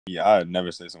Yeah, I'd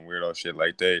never say some weirdo shit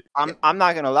like that. I'm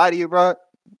not gonna lie to you, bro.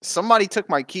 Somebody took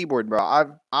my keyboard, bro. I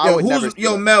would never say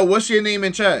that. Mel? What's your name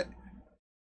in chat?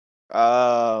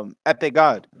 Epic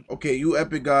God. Okay, you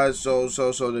Epic God. So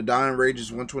the dying rage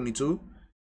is 122.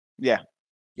 Yeah.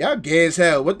 Y'all gay as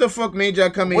hell. What the fuck made y'all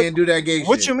come in here and do that gay shit?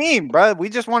 What you mean, bro? We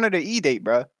just wanted an E-date,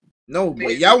 bro. No,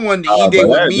 but y'all wanted the E-date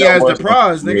with me as the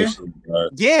prize,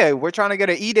 nigga. Yeah, we're trying to get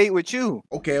an E-date with you.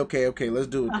 Okay. Let's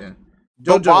do it then.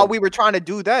 But while we were trying to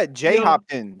do that, Jay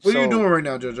hopped in. What are you doing right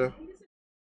now, JoJo?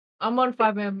 I'm on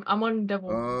 5M. I'm on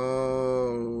Devil.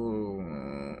 Oh.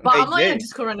 But I'm not in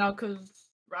Discord right now because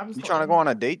you trying to go on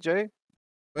a date, Jay?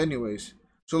 Anyways.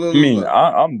 So look, I mean,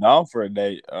 I'm down for a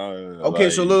date. Okay,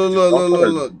 like, so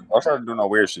look. I'm trying to do no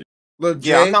weird shit. Look,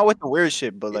 Jay, yeah, I'm not with the weird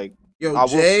shit, but like, yo,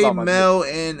 Jay, Mel,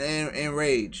 and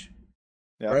Rage.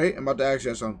 Yeah. Right? I'm about to ask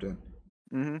you something.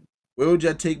 Mm-hmm. Where would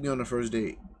y'all take me on the first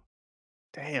date?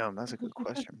 Damn, that's a good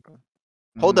question, bro.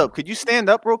 Hold up, could you stand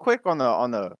up real quick on the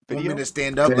video? You want me to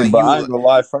stand up? Like, I ain't gonna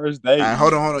lie, first date. Right,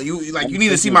 hold on. You need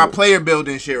to see my player build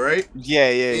and shit, right?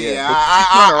 Yeah.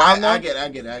 I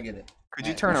get it. Could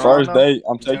you turn around? First date,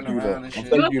 I'm taking you to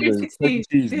Chuck E.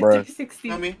 Cheese, bro.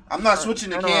 I'm not switching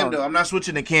the cam though. I'm not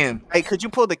switching the cam. Hey, could you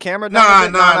pull the camera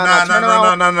down?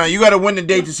 No. You gotta win the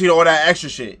date to see all that extra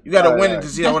shit. You gotta win it to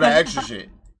see all that extra shit.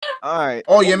 All right.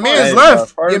 Oh, your man's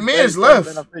left. Your man's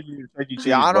left.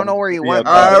 Yeah, I don't know where he went.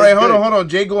 All right, hold on.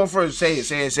 Jay going first. Say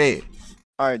it.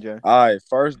 All right, Jay. All right,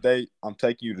 first date, I'm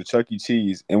taking you to Chuck E.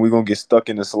 Cheese, and we're gonna get stuck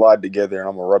in the slide together, and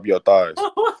I'm gonna rub your thighs.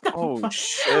 Oh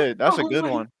shit, that's a good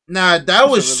one. Nah, that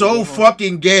was so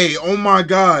fucking gay. Oh my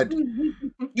god.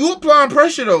 You applying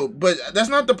pressure though, but that's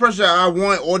not the pressure I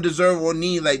want or deserve or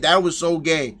need. Like that was so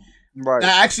gay. Right.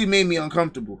 That actually made me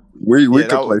uncomfortable. We could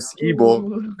play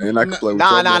skee-ball, and I could play with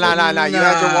Nah. You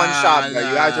had your one shot, bro.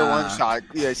 You had your one shot.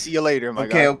 Yeah, see you later, my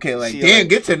guy. Okay. Like, damn,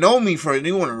 get to know me first.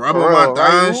 You want to rub on my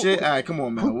thigh and shit? All right, come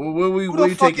on, man. Who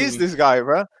the fuck is this guy,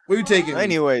 bro? Where you taking me?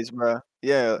 Anyways, bro.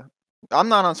 Yeah. I'm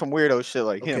not on some weirdo shit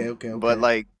like him. Okay. But,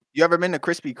 like, you ever been to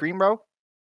Krispy Kreme, bro?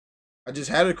 I just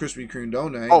had a Krispy Kreme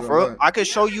donut. Oh, for real? I could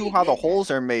show you how the holes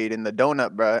are made in the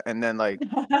donut, bro. And then, like,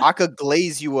 I could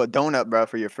glaze you a donut, bro,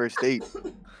 for your first date.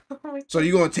 So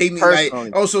you gonna take me personally.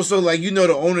 Like so like you know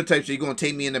the owner type shit, you gonna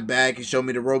take me in the back and show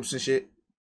me the ropes and shit?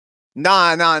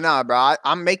 Nah, bro.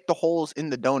 I make the holes in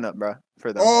the donut, bro,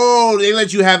 for them. Oh, they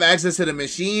let you have access to the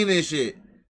machine and shit.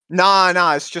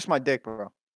 Nah, it's just my dick, bro.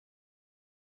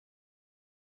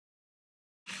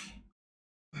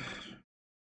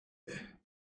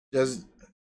 Do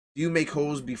you make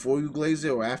holes before you glaze it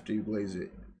or after you glaze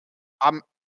it? I'm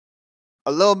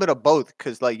a little bit of both,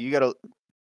 cause like you gotta.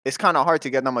 It's kind of hard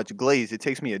to get that much glaze. It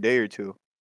takes me a day or two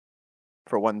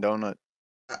for one donut.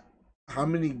 How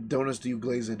many donuts do you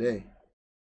glaze a day?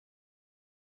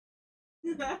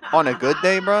 On a good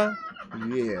day, bro?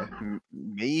 Yeah.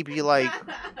 Maybe like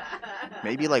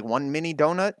one mini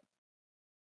donut.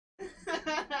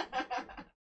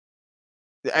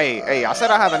 Hey, I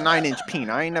said I have a 9-inch peen.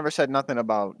 I ain't never said nothing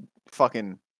about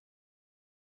fucking.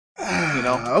 You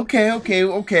know.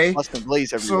 Okay. Must have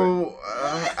glaze everywhere. So,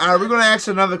 all right, we're gonna ask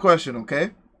another question,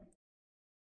 okay?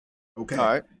 Okay. All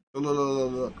right.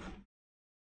 Look.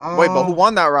 Wait, but who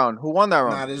won that round?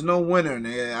 Nah, there's no winner,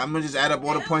 nigga. I'm gonna just add up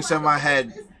all the points in my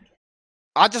head.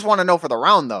 I just want to know for the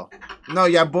round, though. No,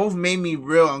 y'all both made me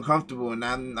real uncomfortable, and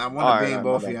I want to blame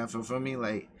both of y'all. For me,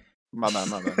 like. My bad.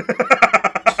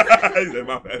 He said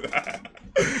my bad.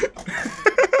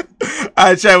 All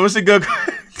right, Chad. What's a good?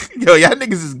 Yo, y'all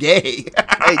niggas is gay.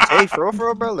 Hey, Jay, for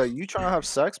real, bro. Like, you trying to have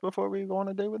sex before we go on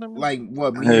a date with him? Like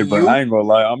what? Me hey, and but you? I ain't gonna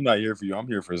lie. I'm not here for you. I'm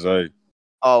here for Zay.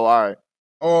 Oh, all right.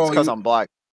 Oh, it's because I'm black.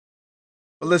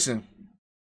 Listen,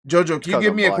 JoJo, can you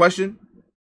give me a question?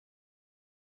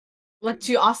 Like,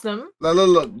 you ask them?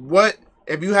 Look. What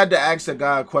if you had to ask a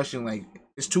guy a question? Like,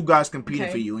 it's two guys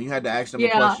competing for you, and you had to ask them a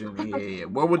question. Yeah.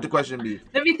 What would the question be?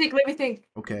 Let me think.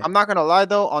 Okay. I'm not gonna lie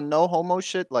though. On no homo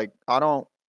shit, like I don't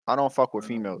fuck with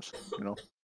females. You know.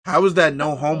 How is that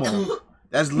no homo?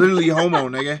 That's literally homo,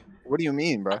 nigga. What do you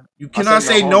mean, bro? You cannot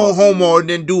say no homo and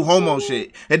then do homo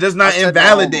shit. It does not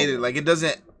invalidate it. Like it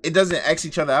doesn't X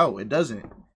each other out. It doesn't.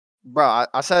 Bro,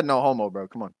 I said no homo, bro.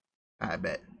 Come on. I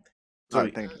bet. So, all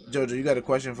right, thank you. JoJo, you got a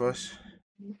question for us?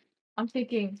 I'm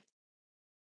thinking.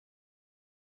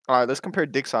 All right, let's compare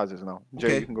dick sizes now.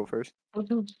 Jay, you can go first.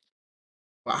 Well,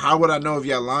 how would I know if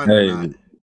y'all lying or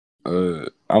not?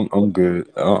 I'm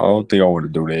good. I don't think I want to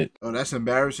do that. Oh, that's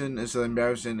embarrassing. It's an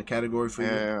embarrassing category for you.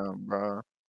 Yeah, bro.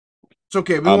 It's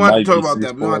okay. We don't have to talk about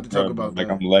that. We don't have to talk about that.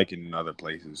 Like I'm lacking in other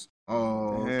places.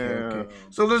 Oh, okay.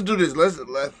 So let's do this. Let's.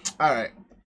 All right.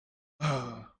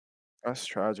 That's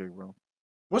tragic, bro.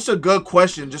 What's a good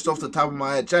question just off the top of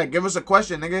my head? Chat, give us a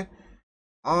question, nigga.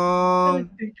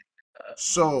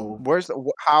 So,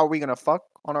 How are we gonna fuck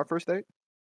on our first date?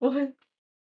 What?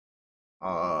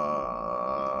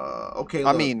 okay.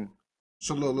 I Look. mean,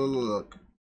 So look.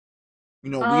 You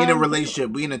know, we in a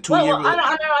relationship. We in a 2-year. Well,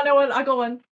 I know one. I got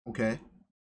one. Okay.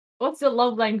 What's your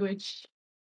love language?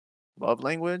 love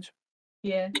language.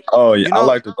 Yeah. Oh yeah, You know- I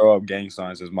like to throw up gang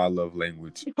signs as my love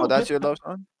language. Oh, that's your love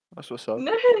sign. That's what's up.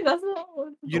 No, that's not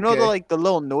one. You know Okay. the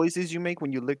little noises you make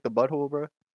when you lick the butthole, bro.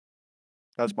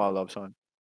 That's my love sign.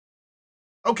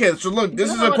 Okay, so look, this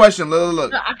You is know a what? question.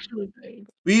 Look. Not actually great.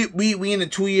 We in a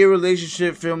 2-year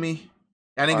relationship, feel me?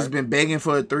 That nigga's Alright. been begging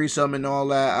for a threesome and all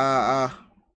that.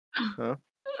 Huh?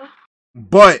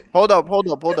 But Hold up.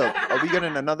 Are we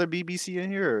getting another BBC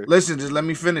in here? Or? listen, just let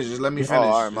me finish.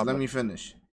 alright, my Let bad. me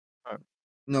finish. Alright.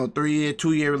 No,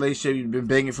 2-year relationship. You've been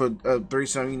begging for a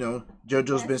threesome. You know,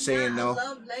 JoJo's been saying no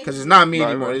because it's not me Right,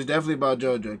 anymore. right. It's definitely about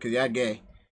JoJo because y'all gay.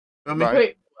 Feel me? Right.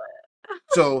 Wait.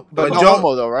 So, But no Jo-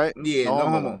 homo though, right? Yeah, no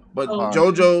homo. though. But Oh.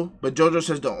 JoJo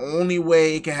says the only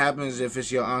way it can happen is if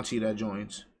it's your auntie that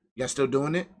joins. Y'all still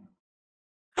doing it?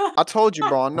 I told you,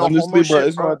 bro. No Honestly, homo bro, shit,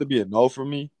 it's gonna bro. have to be a no for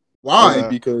me. Why? Only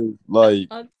because like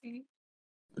Auntie.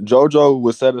 JoJo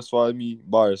would satisfy me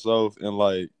by herself, and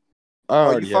like I Oh,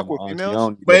 you already fuck have my with auntie. females? I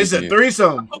don't need But that it's a again.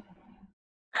 threesome.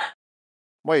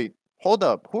 Wait, hold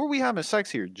up. Who are we having sex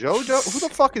here? JoJo? Who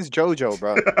the fuck is JoJo,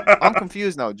 bro? I'm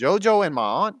confused now. JoJo and my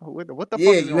aunt? What the fuck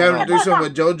Yeah, is you going having a on? threesome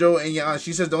with JoJo and your aunt.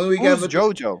 She says the only way you Who's got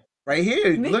JoJo? right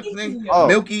here. Look, Mickey. nigga. Oh.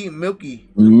 Milky.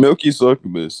 Milky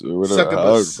Succubus or whatever. Succubus.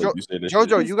 However the fuck you say that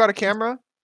JoJo, shit. you got a camera?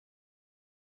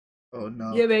 Oh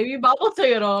no. Yeah, baby, but I'm not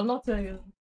telling you. I'm not telling you.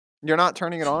 You're not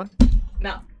turning it on?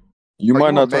 No. You Are might you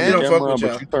a not turn man? the You don't fuck camera on, with but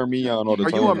y'all. you turn me on all the Are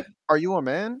time. you a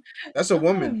man? That's a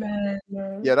woman. Man,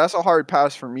 Yeah, that's a hard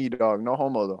pass for me, dog. No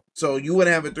homo though. So you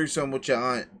wouldn't have a threesome with your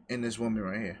aunt and this woman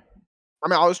right here. I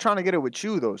mean, I was trying to get it with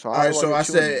you though. So All how right, do so I I get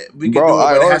you in said there? we could Bro, do it,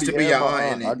 I but it has to already be have your my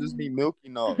aunt in I it. just need Milky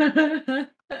now.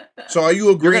 So are you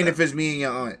agreeing gonna- if it's me and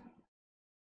your aunt?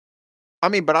 I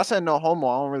mean, but I said no homo.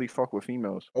 I don't really fuck with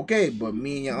females. Okay, but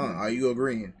me and your aunt, are you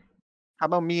agreeing? How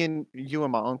about me and you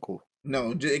and my uncle?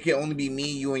 No, it can only be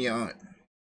me, you, and your aunt.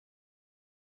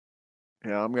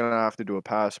 Yeah, I'm gonna have to do a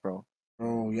pass, bro.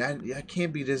 Bro, y'all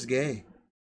can't be this gay.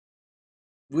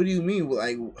 What do you mean?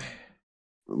 Like,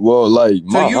 Well, like so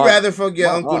my you aunt, rather fuck your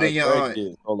my uncle than aunt your aunt?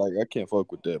 crackhead, so like I can't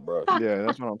fuck with that, bro. Yeah,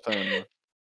 that's what I'm saying, bro.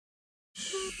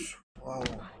 Whoa,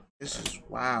 this is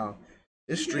wow.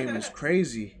 This stream is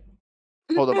crazy.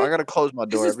 Hold up, I gotta close my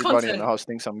This door. is Everybody in content. the house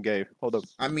thinks I'm gay. Hold up.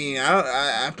 I mean,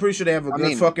 I'm pretty sure they have a I good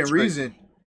mean, fucking straight. reason.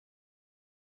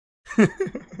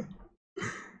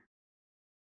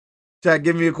 Chat,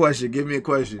 give me a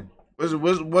question.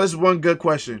 What's one good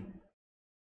question?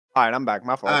 All right, I'm back.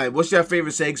 My All fault. right, what's your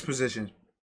favorite sex position?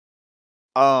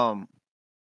 Do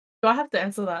I have to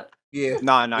answer that? Yeah.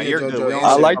 Nah, Yeah, you're JoJo, good. We don't answer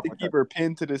I it. like fuck to with keep that. her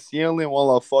pinned to the ceiling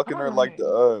while I'm fucking her like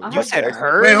the. I You said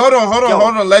her? Wait, hold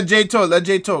on. Yo. Let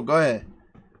Jay talk. Go ahead.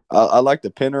 I like to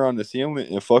pin her on the ceiling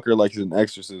and fuck her like it's an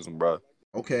exorcism, bro.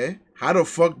 Okay. How the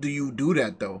fuck do you do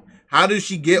that though? How does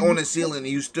she get on the ceiling and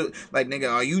you still like,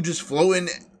 nigga? Are you just floating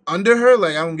under her?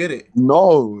 Like, I don't get it.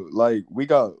 No, like we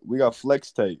got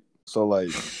flex tape, so like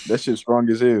that shit strong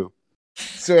as hell.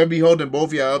 So I be holding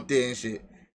both y'all up there and shit.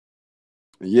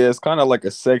 Yeah, it's kind of like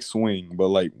a sex swing, but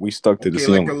like we stuck to the Okay,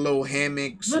 ceiling. like a little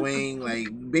hammock swing, like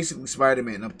basically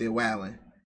Spider-Man up there wilding.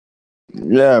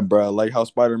 Yeah, bro, like how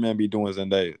Spider-Man be doing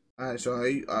Zendaya. All right, so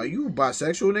are you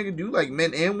bisexual, nigga? Do you like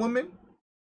men and women?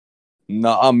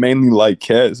 No, I mainly like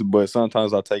cats, but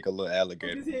sometimes I take a little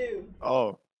alligator.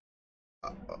 Oh,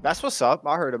 that's what's up.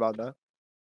 I heard about that.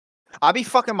 I be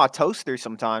fucking my toaster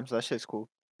sometimes. That shit's cool.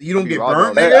 You don't I be get raw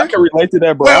burnt, dog. Hey, I nigga? can relate to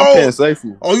that, bro. Wait, I'm oh,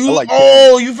 pansexual. Oh, you I like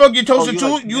you fuck your toaster you too?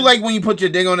 like You cans? like when you put your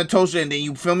dick on the toaster and then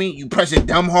you feel me? You press it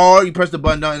dumb hard, you press the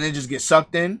button down and then just get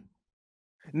sucked in?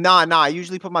 Nah. I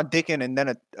usually put my dick in and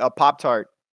then a Pop-Tart.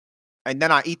 And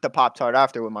then I eat the Pop-Tart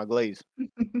after with my glaze.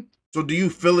 So do you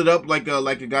fill it up like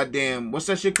a goddamn what's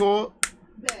that shit called?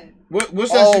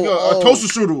 What's that shit called? A toaster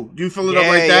strudel. Do you fill it up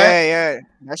like that? Yeah.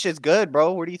 That shit's good,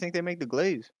 bro. Where do you think they make the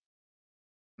glaze?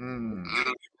 Mm.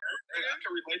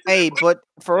 Hey, but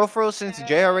for real, since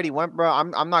Jay already went, bro,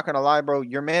 I'm not gonna lie, bro.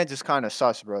 Your man just kind of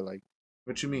sus, bro. Like,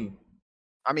 What you mean?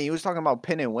 I mean, he was talking about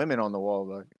pinning women on the wall,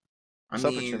 like. I What's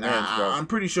up with your mean, mans, bro? I'm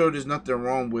pretty sure there's nothing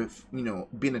wrong with,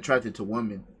 being attracted to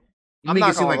women. You I'm make not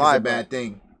it seem gonna like lie, it's a bro. bad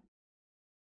thing.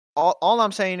 All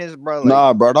I'm saying is, bro, like,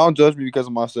 Nah, bro, don't judge me because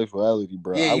of my sexuality,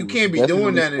 bro. Yeah, I you was can't be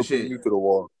doing definitely that and still putting shit. you to the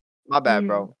wall. my bad,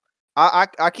 bro.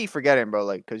 I keep forgetting, bro,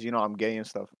 like, cause I'm gay and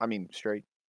stuff. I mean, straight.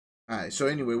 All right. So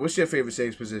anyway, what's your favorite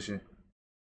sex position?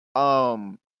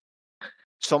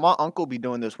 So my uncle be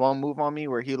doing this one move on me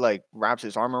where he like wraps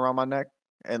his arm around my neck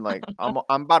and like I'm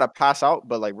about to pass out,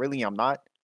 but like really I'm not.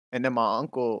 And then my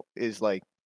uncle is like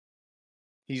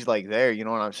he's like there, you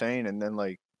know what I'm saying? And then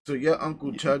like So your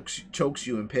uncle chokes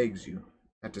you and pegs you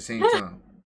at the same time.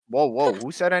 whoa,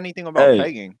 who said anything about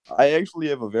pegging? I actually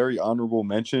have a very honorable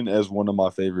mention as one of my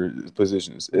favorite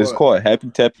positions. What? It's called Happy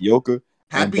Tapioca.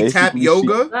 Happy Tap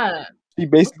Yoga?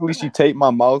 She taped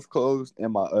my mouth closed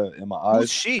and my eyes.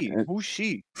 Who's she? Who's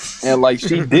she? And like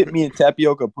she dipped me in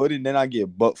tapioca pudding, then I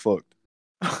get butt fucked.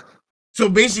 So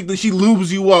basically she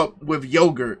lubes you up with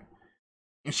yogurt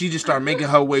and she just started making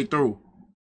her way through.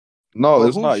 No,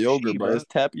 it's not yogurt, bro. It's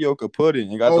tapioca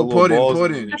pudding. It got the little balls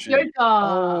pudding.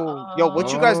 Oh, yo,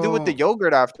 what you guys do with the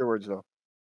yogurt afterwards, though?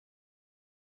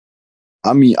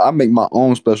 I mean, I make my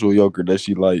own special yogurt that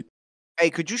she like. Hey,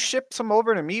 could you ship some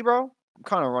over to me, bro? I'm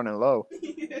kind of running low.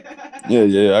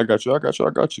 Yeah, I got you.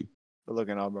 Good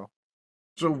looking out, bro.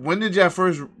 So when did y'all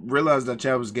first realize that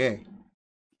y'all was gay?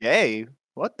 Gay?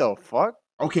 What the fuck?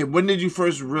 Okay, when did you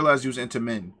first realize you was into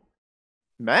men?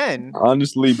 Men?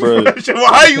 Honestly, bro.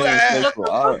 Why you ask?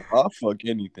 I'll fuck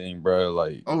anything, bro.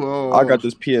 Like, oh. I got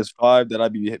this PS5 that I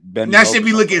be bending. That should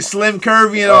be looking slim,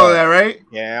 curvy, and all that, right?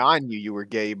 Yeah, I knew you were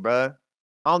gay, bro.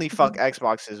 I only fuck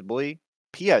Xboxes, boy.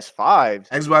 PS5.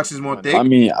 Xbox is more thick. I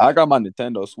mean, I got my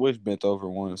Nintendo Switch bent over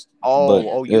once.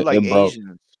 Oh, you like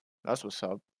Asians? That's what's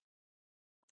up.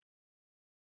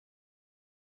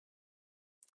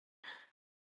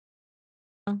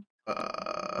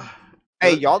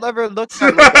 Hey, y'all ever looked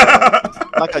at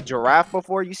like a giraffe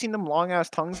before? You seen them long ass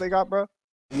tongues they got, bro?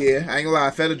 Yeah, I ain't gonna lie.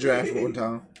 I fed a giraffe one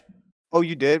time. Oh,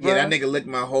 you did, bro? Yeah, that nigga licked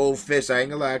my whole fist. I ain't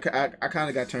gonna lie. I kind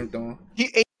of got turned on. He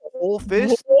ate the whole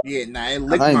fist? Yeah, nah, it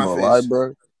licked I ain't my gonna fist. lie,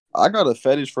 bro. I got a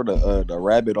fetish for the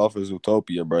rabbit off of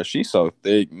Zootopia, bro. She's so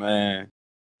thick, man.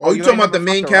 Oh, you talking about the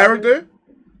main character?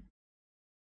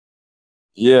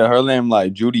 Yeah, her name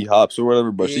like Judy Hopps or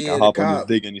whatever, but she can hop on his cop.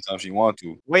 dick anytime she want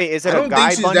to. Wait, is it a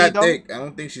guy bunny that though? thick. I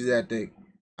don't think she's that thick.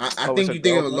 I think you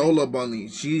think of Lola Bunny.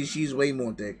 She's way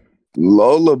more thick.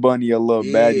 Lola Bunny a little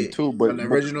baddie too, but from the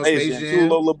original Space Space Jam, Jam.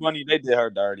 Lola Bunny, they did her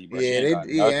dirty, but Yeah,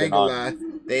 she ain't gonna lie.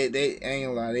 They ain't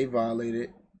gonna lie. They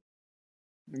violated.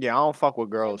 Yeah, I don't fuck with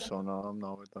girls, so no, I'm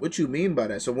not with them. What you mean by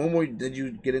that? So when did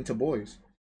you get into boys?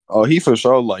 Oh, he for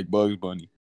sure like Bugs Bunny.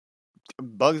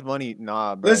 Bugs Bunny,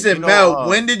 nah, bro. Listen, you know, Mel,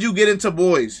 when did you get into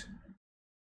boys?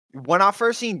 When I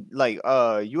first seen like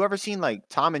you ever seen like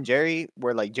Tom and Jerry,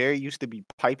 where like Jerry used to be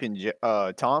piping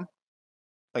Tom,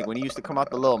 like when he used to come out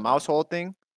the little mouse hole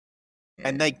thing,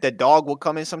 and like the dog would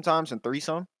come in sometimes and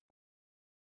threesome.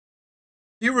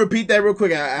 You repeat that real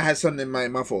quick. I had something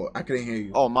in my fault. I couldn't hear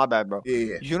you. Oh, my bad, bro.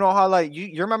 Yeah. You know how like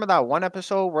you remember that one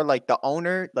episode where like the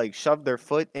owner like shoved their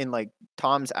foot in like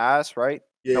Tom's ass, right?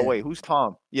 Yeah. No, wait, who's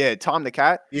Tom? Yeah, Tom the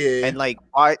cat. Yeah. And like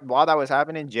while that was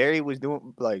happening, Jerry was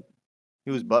doing like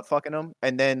he was butt fucking him,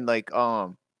 and then like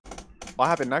what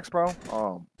happened next, bro?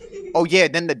 Oh yeah,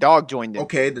 then the dog joined in.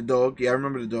 Okay, the dog. Yeah, I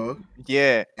remember the dog.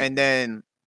 Yeah, and then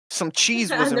some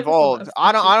cheese was involved.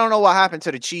 I don't know what happened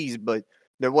to the cheese, but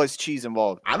there was cheese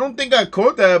involved. I don't think I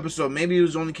caught that episode. Maybe it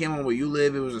was only came on Where You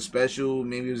Live. It was a special.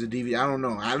 Maybe it was a DVD. I don't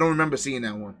know. I don't remember seeing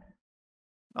that one.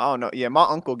 I don't know. Yeah, my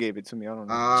uncle gave it to me. I don't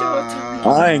know.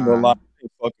 I ain't gonna lie.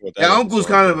 That uncle's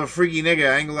kind of a freaky nigga.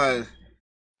 I ain't gonna lie.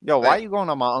 Yo, why are you going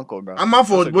on my uncle, bro? I'm my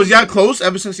fault. Was y'all close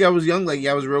ever since y'all was young? Like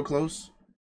y'all was real close?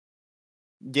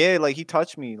 Yeah, like he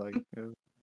touched me. Like.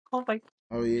 Oh my.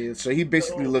 Oh yeah. So he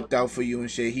basically looked out for you and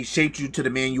shit. He shaped you to the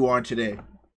man you are today.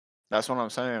 That's what I'm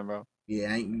saying, bro.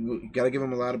 Yeah, you gotta give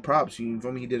him a lot of props. You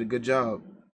feel me? He did a good job.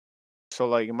 So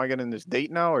like, am I getting this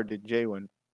date now, or did Jay win?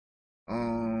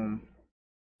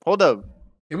 Hold up.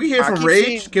 Can we hear from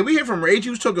Rage? Can we hear from Rage?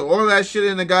 He was talking all that shit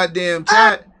in the goddamn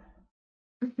chat.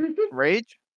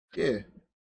 Rage? Yeah.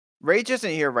 Rage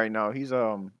isn't here right now. He's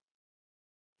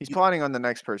plotting on the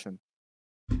next person.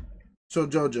 So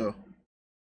JoJo,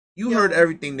 you heard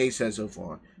everything they said so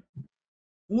far.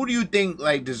 Who do you think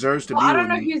like deserves to be? I don't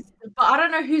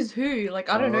know who's who. Like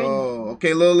I don't know. Oh,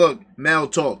 okay. Look. Mel,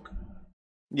 talk.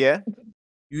 Yeah.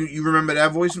 You remember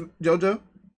that voice, JoJo?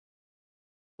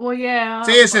 Well, yeah.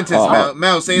 Say a sentence, Mel.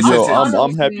 Mel, say a sentence.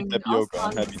 I'm happy tapioca.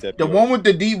 I'm happy tapioca. The one with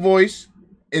the deep voice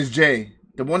is Jay.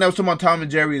 The one that was talking about Tom and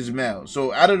Jerry is Mel.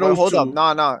 So out of those hold two, up.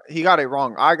 Nah. He got it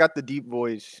wrong. I got the deep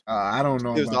voice. I don't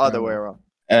know. It was the other way around.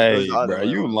 Hey, bro,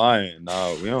 you lying?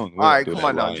 No, we don't. All right, come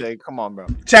on now, Jay. Come on, bro.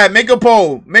 Chat, make a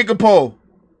poll. Make a poll.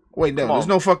 Wait, no, there's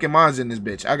no fucking minds in this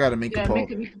bitch. I gotta make a poll.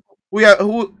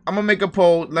 Who? I'm gonna make a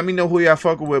poll. Let me know who y'all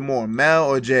fucking with more, Mel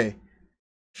or Jay.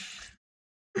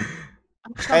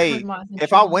 Hey,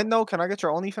 if I win though, can I get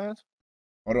your OnlyFans?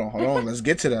 Hold on. Let's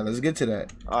get to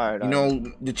that. All right. You know,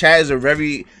 the chat is a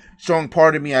very strong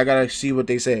part of me. I gotta see what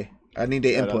they say. I need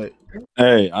their input.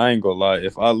 Hey, I ain't gonna lie.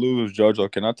 If I lose,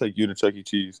 JoJo, can I take you to Chuck E.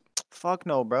 Cheese? Fuck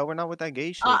no, bro. We're not with that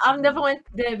gay shit. I've never went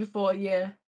there before. Yeah.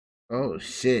 Oh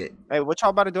shit. Hey, what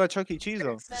y'all about to do at Chuck E. Cheese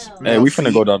though? Hey, we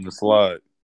finna go down the slide.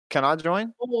 Can I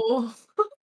join? Oh.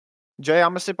 Jay,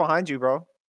 I'm gonna sit behind you, bro.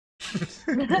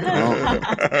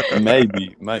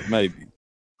 Maybe.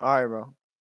 All right, bro.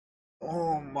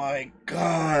 Oh my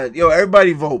god. Yo,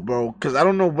 everybody vote, bro. Cause I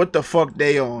don't know what the fuck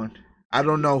they on. I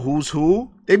don't know who's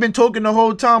who. They've been talking the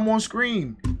whole time on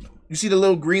screen. You see the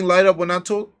little green light up when I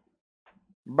talk?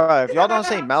 Bro, if y'all don't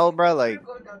say Mel, bro, like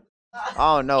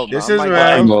I don't know. Bro. This is I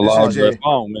right. ain't gonna lie, This is bro. Jay. If I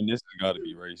don't win, this has gotta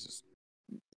be racist.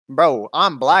 Bro,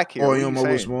 I'm black here. Oh, What you you know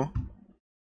what's saying? more?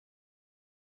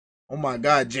 Oh my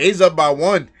god, Jay's up by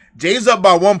 1. Jay's up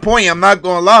by 1 point. I'm not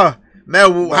gonna lie.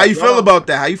 Man, how you feel about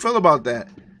that?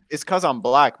 It's cause I'm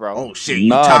black, bro. Oh shit, you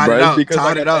Nah, tied bro. it It's up. because I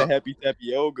Tied got it up. that happy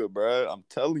tapioca, bro. I'm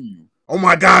telling you. Oh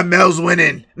my god, Mel's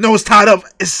winning. No, it's tied up.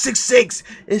 It's 6-6.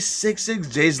 It's 6-6.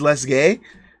 Jay's less gay.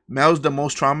 Mel's the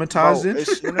most Bro, traumatizing.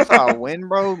 as soon as I win,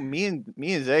 bro, me and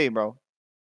Zay, bro.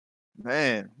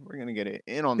 Man, we're gonna get it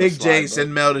in on the Big slide, J bro.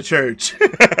 send Mel to church.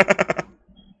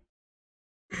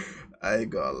 I ain't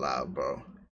gonna lie, bro.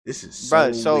 This is so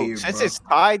Bro, so weird, since bro. it's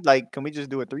tied, like, can we just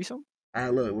do a threesome? All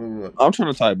right, look. I'm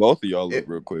trying to tie both of y'all up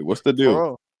real quick. What's the For deal?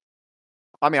 real.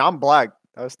 I mean, I'm black.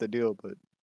 That's the deal, but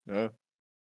yeah.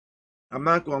 I'm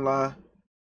not gonna lie.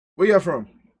 Where y'all from?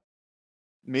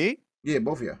 Me? Yeah,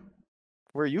 both of y'all.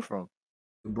 Where are you from?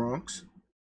 The Bronx.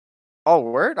 Oh,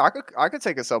 word? I could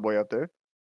take a subway up there.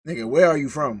 Nigga, where are you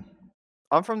from?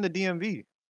 I'm from the DMV.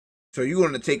 So you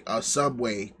gonna take a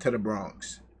subway to the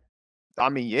Bronx? I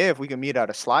mean, yeah, if we can meet at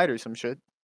a slide or some shit.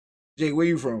 Jake, where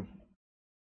you from?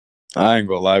 I ain't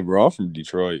gonna lie, bro. I'm from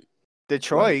Detroit.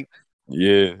 Detroit.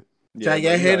 Yeah. Y'all bro, you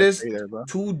hear gotta this? stay there, bro.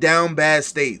 2 down bad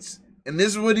states. And this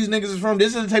is where these niggas is from.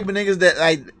 This is the type of niggas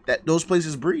that those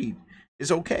places breed.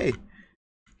 It's okay.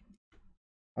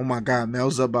 Oh my god,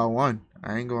 Mel's up by 1.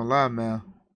 I ain't gonna lie, Mel.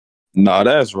 Nah,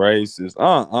 that's racist.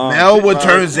 Mel would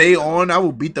turn Zay on. I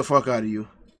will beat the fuck out of you.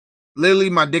 Literally,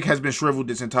 my dick has been shriveled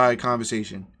this entire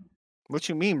conversation. What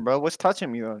you mean, bro? What's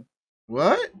touching me then?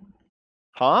 What?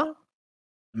 Huh?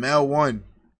 Mel won.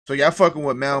 So y'all fucking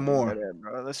with Mel more. Get it,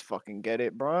 bro. Let's fucking get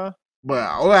it, bro. But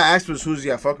all I asked was who's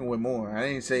y'all fucking with more. I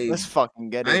didn't say. Let's fucking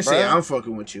get it, I didn't bro. say I'm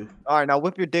fucking with you. All right, now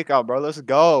whip your dick out, bro. Let's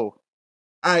go.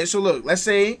 All right, so look, let's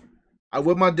say I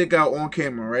whip my dick out on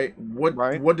camera, right?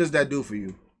 What does that do for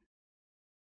you?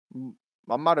 I'm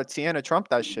about to Tiana Trump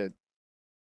that shit.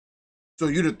 So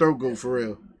you the throat goat for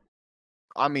real?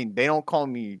 I mean, they don't call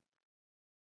me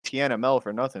Tiana Mel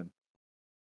for nothing.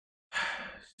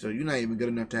 So you're not even good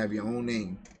enough to have your own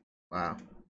name. Wow.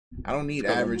 I don't need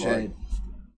Cause I'm average black. head.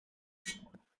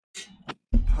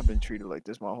 I've been treated like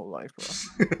this my whole life, bro.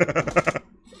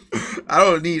 I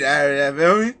don't need average head,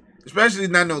 feel me? Especially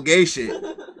not no gay shit.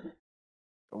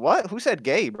 What? Who said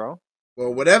gay, bro?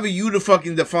 Well, whatever you the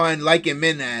fucking define liking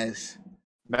men as.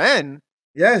 Men?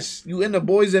 Yes, you into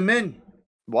boys and men.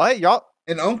 What? Y'all?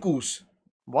 And uncles.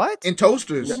 What? And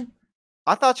toasters.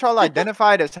 I thought y'all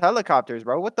identified as helicopters,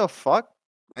 bro. What the fuck?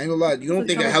 I ain't gonna lie. You don't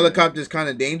think a helicopter is kind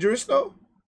of dangerous, though?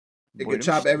 It Boy, could them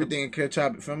chop shit- everything and could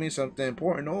chop, feel me? Something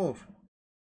important off.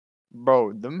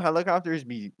 Bro, them helicopters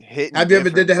be hitting. Have you ever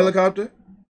did the different, bro. helicopter?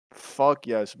 Fuck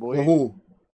yes, boy. For who?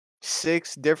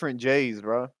 6 different J's,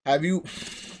 bro. Have you?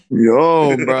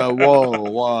 Yo, bro. Whoa,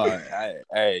 why?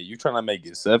 Hey, you trying to make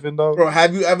it 7 though? Bro,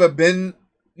 have you ever been?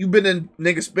 You been in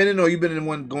nigga spinning or you been in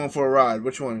one going for a ride?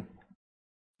 Which one?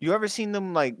 You ever seen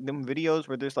them them videos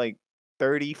where there's like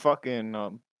 30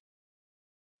 fucking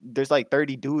there's like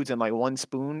 30 dudes and like one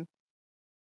spoon?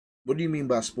 What do you mean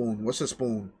by spoon? What's a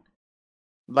spoon?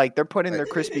 Like they're putting their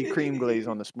Krispy Kreme glaze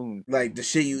on the spoon. Like the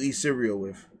shit you eat cereal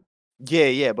with.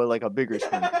 Yeah, but like a bigger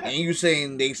spoon. And you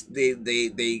saying they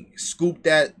scoop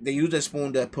that, they use that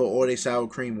spoon that put all their sour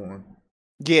cream on.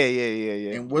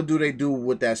 Yeah. And what do they do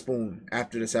with that spoon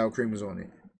after the sour cream is on it?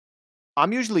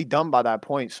 I'm usually done by that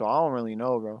point, so I don't really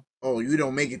know, bro. Oh, you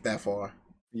don't make it that far.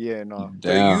 Yeah, no.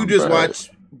 So you just bro. watch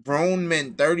grown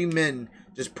men, 30 men,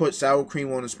 just put sour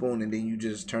cream on a spoon and then you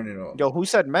just turn it off. Yo, who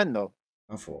said men though?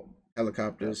 My fault.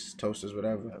 Helicopters, toasters,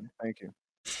 whatever. Thank you.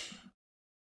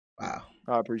 Wow.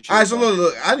 I appreciate it. All right, so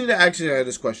look, I need to actually ask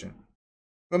this question.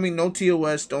 I mean, no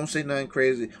TOS, don't say nothing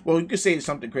crazy. Well, you can say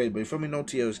something crazy, but for me, no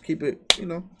TOS. Keep it, you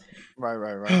know.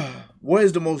 Right. What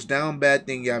is the most down bad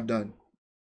thing y'all done?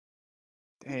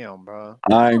 Damn, bro.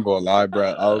 I ain't gonna lie,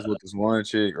 bro. I was with this one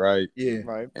chick, right? Yeah.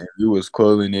 Right. And we was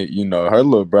calling it, you know, her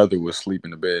little brother was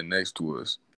sleeping in the bed next to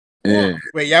us. And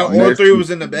Wait, y'all all Next three week-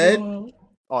 was in the bed?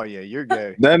 Oh yeah, you're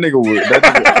gay. That nigga,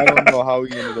 I don't know how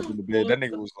he ended up in the bed. That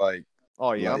nigga was like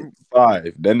Oh yeah, like 5.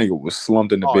 That nigga was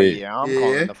slumped in the oh bed. yeah, I'm Yeah.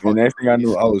 calling the And fucking next thing I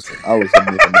knew, police. I was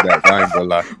hitting it from the back. I ain't gonna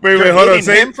lie. Wait, You're hold on. hitting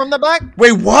Say him from the back.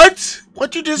 wait, what?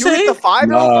 What you just You hit say? the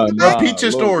 5-year-old from the back. Repeat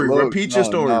your story. Repeat your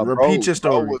story. Repeat your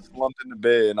Bro story. was slumped in the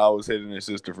bed, and I was hitting his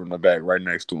sister from the back, right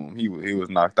next to him. He was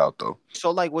knocked out though.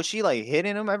 So like, was she like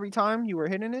hitting him every time you were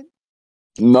hitting it?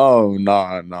 No,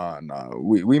 nah.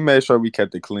 We made sure we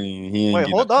kept it clean. He ain't Wait,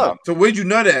 get hold nothing up. out. So where'd you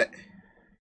nut at?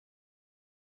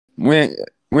 We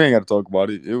ain't got to talk about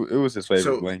it. It was his favorite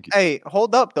So- blanket. Hey,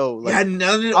 hold up though. Like, You had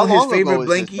nutted how on his long ago favorite is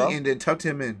this, blankie bro? and then tucked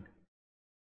him in.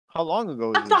 how long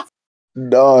ago is What the this?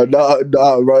 No,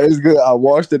 bro. It's good. I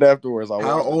washed it afterwards.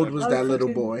 How old was that little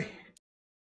Motherfucking- boy?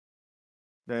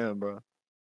 Damn, bro.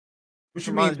 What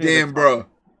you mean, Reminds me of the damn, time- bro?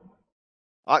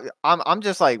 I'm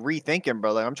just like rethinking,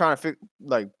 bro. Like I'm trying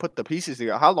to put the pieces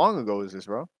together. How long ago is this,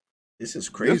 bro? This is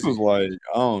crazy. This was like,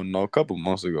 I don't know, a couple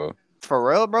months ago. For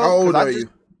real, bro? How 'Cause old are you?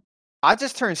 I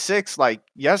just turned 6 like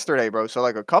yesterday, bro. So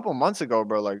like a couple months ago,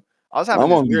 bro. Like I was having I'm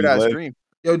this only weird ass 11. dream.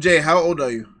 Yo, Jay, how old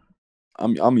are you?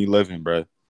 I'm 11, bro.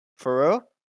 For real?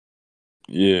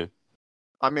 Yeah.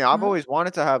 I mean, I've Huh? always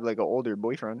wanted to have like an older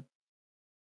boyfriend.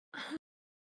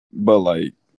 But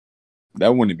like,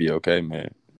 that wouldn't be okay,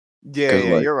 man. Yeah, 'Cause,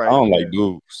 yeah, like, you're right. I don't yeah. like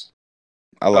dudes.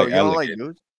 I Oh, like you don't like alligators.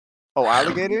 dudes? Oh,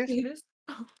 alligators? Alligators?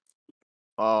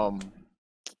 um,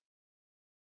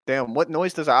 damn, what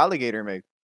noise does an alligator make?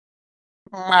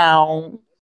 Meow.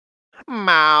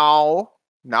 Meow.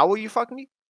 Now will you fuck me?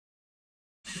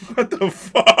 What the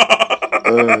fuck?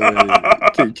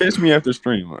 Catch me after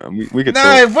stream. We could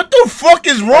Nah, talk. what the fuck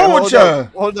is wrong with hold ya?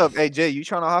 up, hold up. Hey Jay, you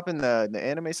trying to hop in the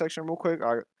anime section real quick?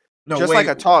 Or No, just wait,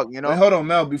 like a talk, you know? Wait, hold on,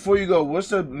 Mel. Before you go, what's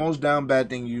the most down bad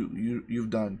thing you've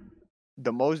done?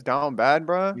 The most down bad,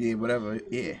 bro. Yeah, whatever.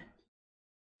 Yeah.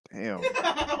 Damn,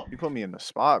 you put me in the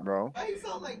spot, bro. Why you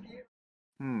sound like you?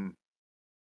 Hmm.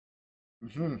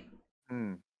 Mm-hmm.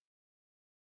 Hmm.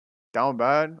 Down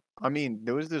bad. I mean,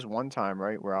 there was this one time,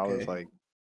 right, where I was Okay.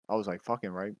 like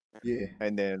fucking, right, Yeah.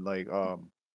 and then like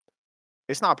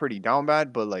it's not pretty down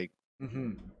bad, but like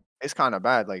Mm-hmm. it's kind of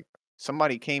bad. Like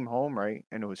somebody came home, right,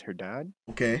 and it was her dad,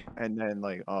 Okay. and then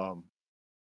like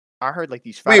I heard like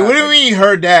these. Wait, fat what ass, do you like, mean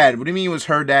her dad? What do you mean it was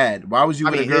her dad? Why was you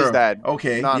I with mean, a girl? his dad.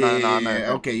 Okay. No, yeah, no, yeah, no, yeah.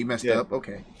 no. Okay, you messed Yeah. up.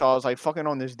 Okay. So I was like fucking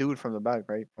on this dude from the back,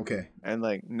 right? Okay. And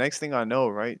like next thing I know,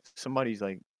 right, somebody's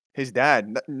like his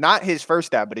dad, not his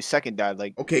first dad, but his second dad.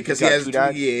 Like Okay, because he's he got has two two,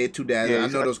 dads. two dads. Yeah, I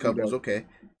he's know got those two couples. dads. Okay.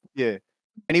 Yeah,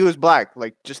 and he was black,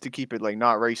 like just to keep it like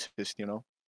not racist, you know.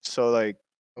 So like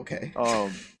Okay.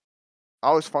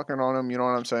 I was fucking on him, you know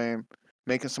what I'm saying,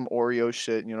 making some Oreo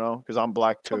shit, you know, because I'm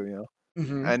black too, you know.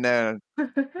 Mm-hmm. And then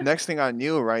next thing I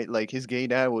knew, right, like his gay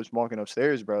dad was walking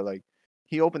upstairs, bro. Like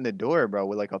he opened the door, bro,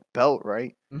 with like a belt,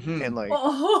 right, Mm-hmm. and like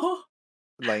Oh.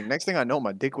 like next thing I know,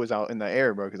 my dick was out in the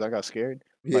air, bro, because I got scared.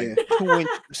 Yeah. Like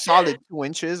solid 2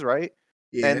 inches, right?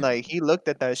 Yeah. And like he looked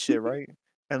at that shit, right?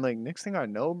 And like next thing I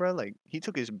know, bro, like he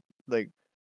took like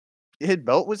his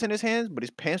belt was in his hands, but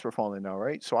his pants were falling down,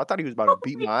 right? So I thought he was about to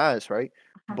beat my ass, right?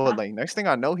 But like next thing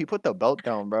I know, he put the belt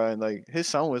down, bro, and like his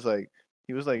son was like,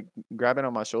 he was like grabbing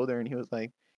on my shoulder, and he was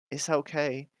like, "It's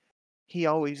okay. He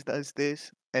always does this."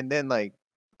 And then like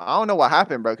I don't know what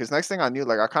happened, bro, because next thing I knew,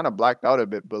 like I kind of blacked out a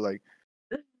bit, but like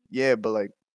yeah, but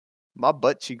like my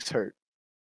butt cheeks hurt.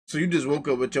 So you just woke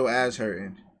up with your ass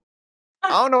hurting. I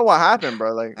don't know what happened,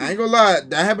 bro. Like I ain't gonna lie,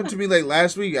 that happened to me like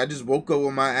last week. I just woke up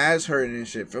with my ass hurting and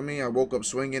shit. Feel me? I woke up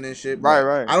swinging and shit. right, but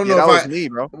right. I don't Yeah, know that if was me,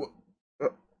 bro.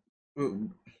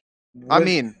 I what-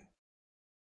 mean,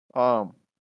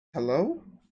 hello?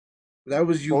 That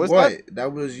was you. What was What?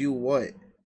 That was you. What?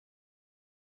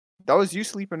 that was you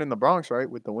sleeping in the Bronx, right,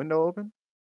 with the window open?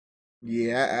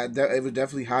 Yeah, it was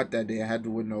definitely hot that day. I had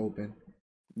the window open.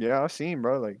 Yeah, I seen,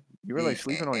 bro. Like you were like Yeah,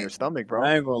 sleeping on your stomach, I bro.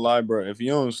 ain't gonna lie, bro. If you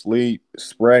don't sleep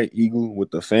Sprite Eagle with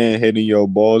the fan hitting your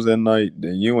balls at night,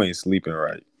 then you ain't sleeping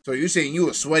right. So you saying you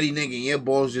a sweaty nigga and your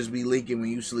balls just be leaking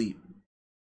when you sleep?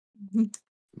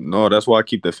 No, that's why I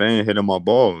keep the fan hitting my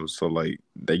balls, so like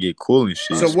they get cool and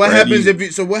shit. So what Sprite happens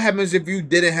Eagle. if you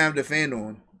didn't have the fan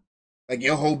on? Like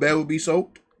your whole bed would be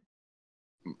soaked?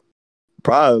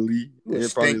 Probably You a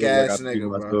it probably stink look like I ass pee nigga,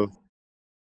 bro. myself.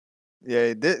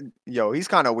 Yeah, yo, he's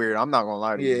kind of weird. I'm not gonna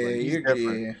lie to Yeah, you. Like, he's you're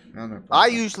different. yeah. I know. I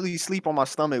usually sleep on my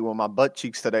stomach with my butt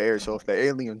cheeks to the air, so if the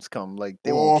aliens come, like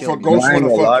they Or won't if kill a me. ghost I ain't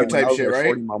wanna gonna fuck lie, you when type I was shit, like right?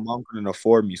 40, my mom couldn't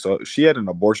afford me, so she had an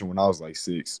abortion when I was like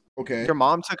 6. Okay. Your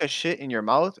mom took a shit in your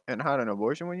mouth and had an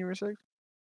abortion when you were 6?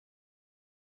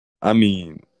 I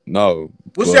mean, no.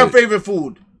 What's your but favorite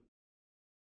food?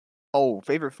 Oh,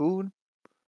 favorite food?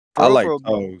 I real, like bro.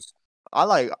 toes. I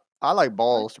like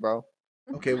balls, bro.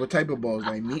 Okay, what type of balls?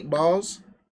 Like meatballs?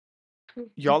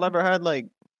 Y'all ever had like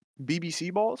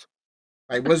BBC balls?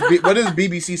 Like what does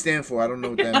BBC stand for? I don't know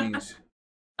what that means.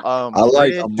 I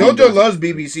like JoJo loves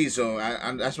BBC, so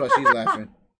I that's why she's laughing.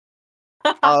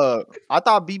 I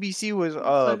thought BBC was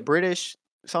British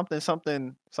something.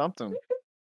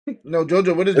 No,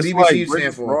 JoJo, what does It's BBC like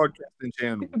stand for? Broadcasting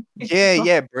channel.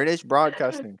 Yeah, British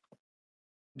Broadcasting.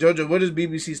 JoJo, what does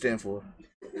BBC stand for?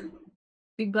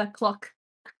 Big black clock.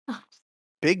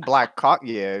 Big black cock.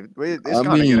 Yeah, it's I kind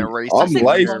of getting mean, racist. I'm Big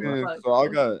light black skinned, clock.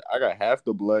 so I got half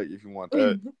the black if you want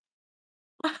that.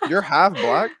 You're half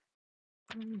black.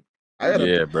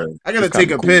 Yeah, bro. I gotta It's take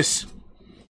kinda a cool. piss.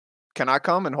 Can I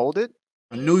come and hold it?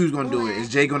 I knew he was gonna do it. Is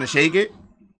Jay gonna shake it?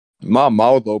 My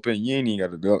mouth open. You ain't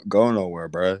even got to go nowhere,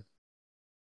 bro.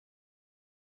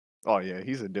 Oh yeah,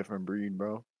 he's a different breed,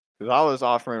 bro. Cause I was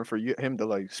offering for him to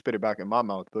like spit it back in my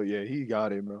mouth, but yeah, he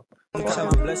got it, bro.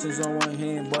 Count my blessings on one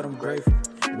hand, but I'm grateful.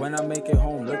 When I make it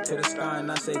home, look to the sky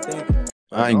and I say thank you.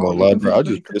 I ain't gonna lie, bro. I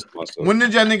just pissed myself. When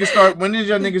did y'all niggas start? When did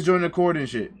y'all niggas join the Court and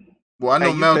shit? Well, I know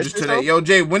Hey, you Mel pissed just today. yourself? Yo,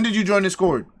 Jay, when did you join this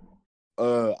Court?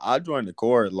 I joined the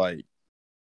Court like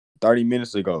 30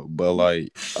 minutes ago, but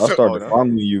like I So- started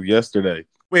following you yesterday.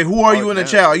 Wait, who are Oh, you in the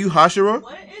damn. chat? Are you Hashira?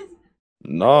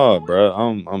 Nah, bro.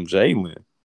 I'm Jalen.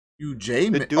 You The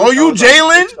Jalen? dude Oh, that you was like,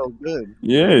 Jalen? "It's so good."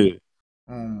 Yeah.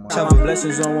 Oh my. Count my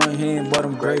blessings on one hand, but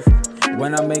I'm grateful.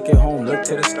 When I make it home, look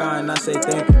to the sky and I say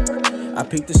thank you. I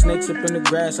peeked the snakes up in the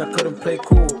grass, I couldn't play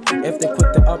cool. If they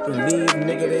put the up and leave,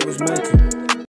 nigga, they was meant to.